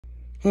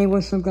Hey,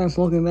 what's up guys,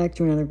 welcome back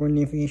to another Gordon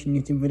Aviation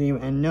YouTube video,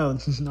 and no,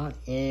 this is not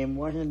a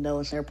Washington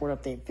Dulles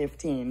Airport Update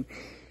 15.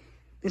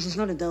 This is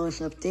not a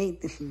Dulles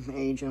update, this is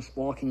a just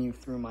walking you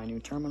through my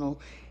new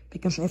terminal,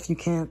 because if you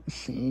can't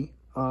see,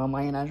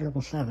 my United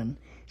 777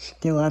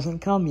 still hasn't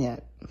come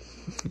yet.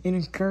 It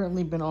has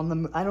currently been on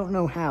the, I don't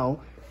know how,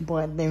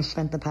 but they've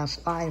spent the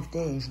past 5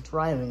 days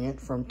driving it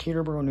from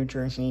Teterboro, New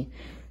Jersey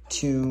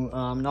to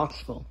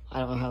Knoxville. I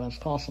don't know how that's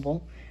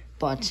possible,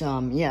 but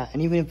yeah,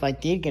 and even if I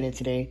did get it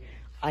today,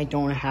 I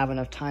don't have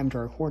enough time to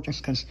record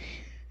just because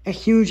a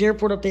huge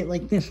airport update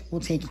like this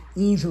will take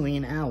easily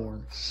an hour.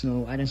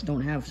 So I just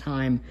don't have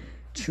time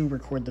to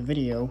record the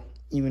video,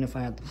 even if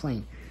I had the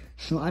plane.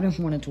 So I just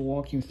wanted to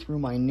walk you through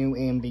my new A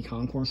and B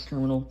concourse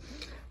terminal.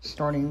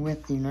 Starting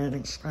with the United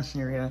Express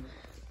area,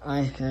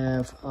 I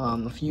have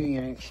a few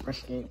United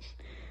Express gates.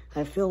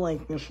 I feel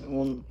like this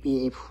will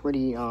be a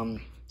pretty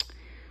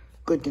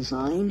good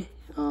design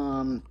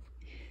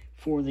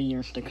for the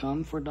years to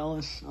come for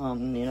Dulles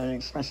in the United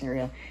Express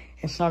area.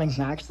 It's not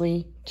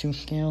exactly to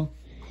scale.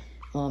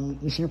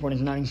 This airport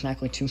is not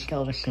exactly to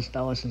scale just because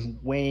Dulles is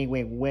way,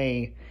 way,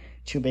 way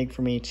too big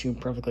for me to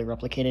perfectly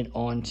replicate it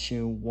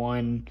onto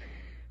one,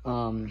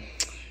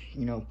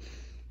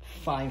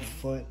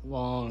 5-foot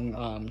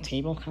long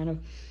table, kind of.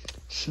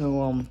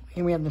 So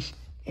here we have this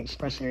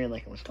express area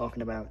like I was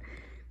talking about.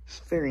 It's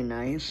very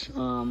nice.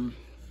 I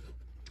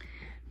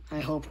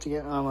hope to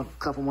get a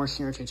couple more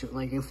CRJ2,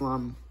 like if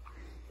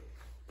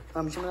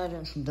Gemini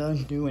Jets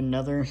does do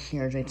another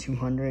CRJ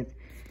 200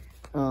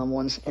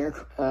 once and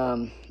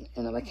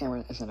then my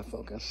camera is out of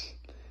focus.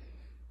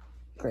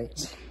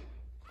 Great.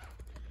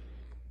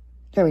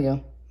 There we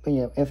go. But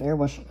yeah, if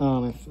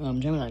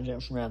Gemini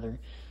Jets rather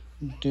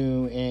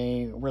do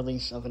a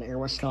release of an Air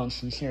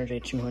Wisconsin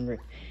CRJ 200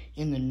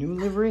 in the new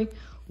livery,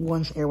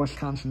 once Air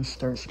Wisconsin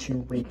starts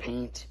to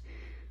repaint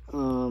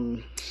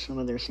some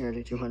of their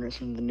CRJ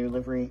 200s in the new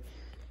livery,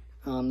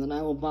 then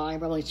I will buy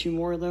probably 2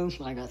 more of those.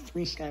 I got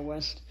 3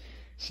 SkyWest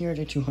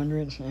CRJ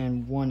 200s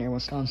and 1 Air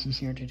Wisconsin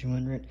CRJ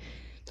 200.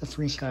 The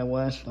 3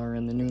 SkyWest are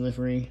in the new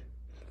livery,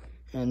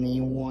 and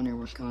the 1 Air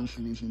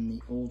Wisconsin is in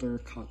the older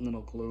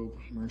Continental Globe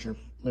merger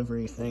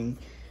livery thing.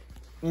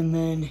 And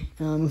then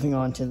moving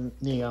on to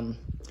the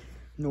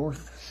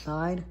north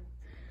side,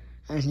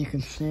 as you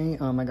can see,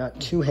 I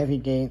got 2 heavy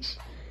gates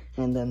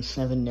and then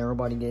 7 narrow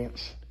body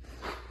gates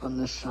on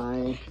this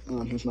side.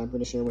 Here's my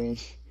British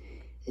Airways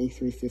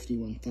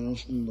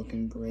A350-1000,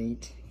 looking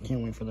great.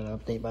 Can't wait for that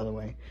update, by the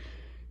way.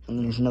 And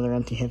then there's another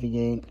empty heavy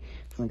gate.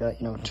 I got,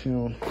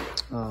 2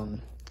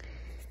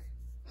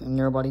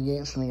 narrow body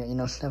gates, and we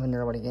got, 7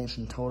 narrow body gates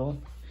in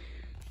total.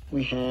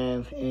 We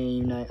have a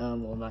United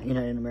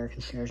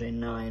American CRJ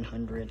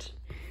 900.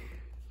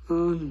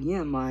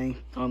 Yeah, my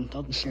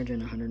Delta CRJ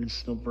 900 is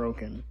still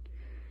broken,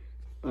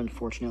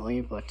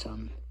 unfortunately, but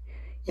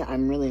yeah,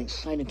 I'm really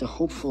excited to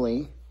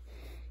hopefully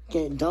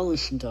get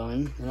Dulles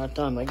done. Not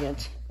done, but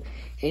get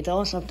a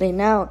Dulles update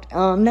out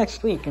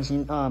next week, because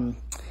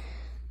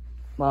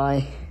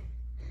my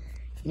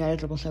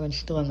United 777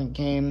 still hasn't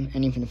came,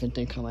 and even if it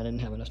did come, I didn't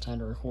have enough time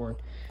to record,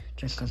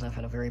 just because I've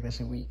had a very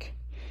busy week.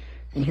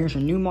 And here's a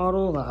new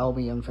model that I'll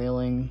be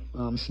unveiling,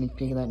 sneak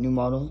peek of that new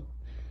model.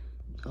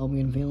 I'll be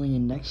unveiling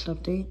in next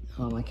update.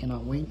 I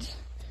cannot wait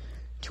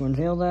to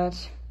unveil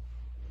that.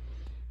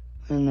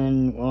 And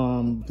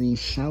then the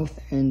south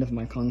end of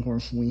my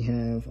concourse, we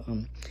have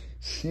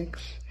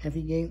 6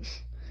 heavy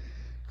gates,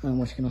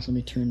 which can also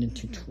be turned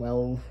into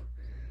 12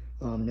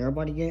 narrow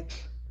body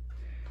gates.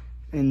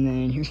 And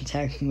then here's the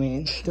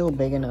taxiway. It's still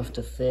big enough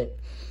to fit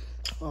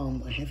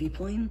a heavy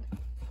plane.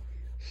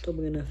 Still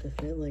big enough to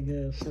fit like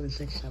a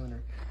 767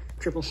 or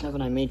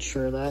 777. I made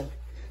sure of that,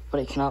 but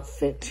it cannot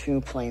fit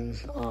 2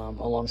 planes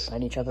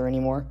alongside each other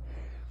anymore,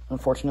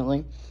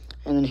 unfortunately.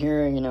 And then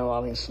here,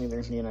 obviously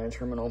there's the United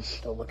Terminal,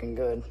 still looking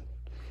good.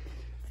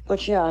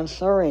 But yeah, I'm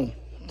sorry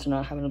to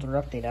not have another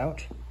update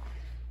out.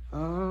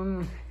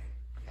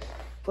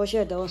 But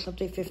yeah, Dulles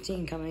Update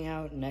 15 coming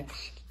out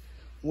next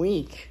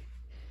week.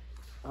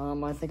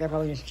 I think I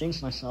probably just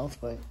jinxed myself,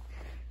 but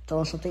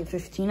Dulles Update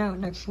 15 out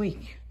next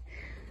week.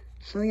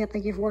 So yeah,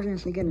 thank you for watching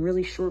this again,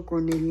 really short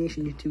Gordon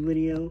Aviation YouTube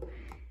video.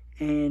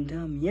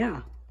 And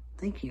yeah,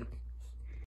 thank you.